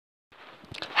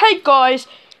Hey guys,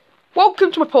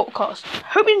 welcome to my podcast.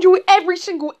 Hope you enjoy every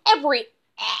single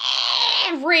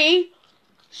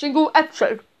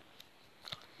episode.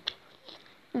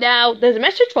 Now, there's a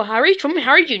message for Harry from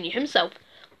Harry Jr. himself.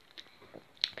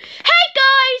 Hey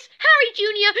guys, Harry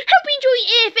Jr. Hope you enjoy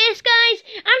Earfist, guys.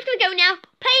 I'm just gonna go now.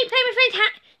 Play my friend's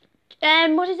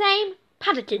what's his name?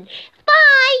 Paddington.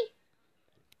 Bye.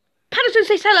 Paddington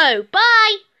says hello.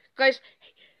 Bye, guys.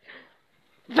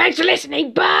 Thanks for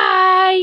listening. Bye.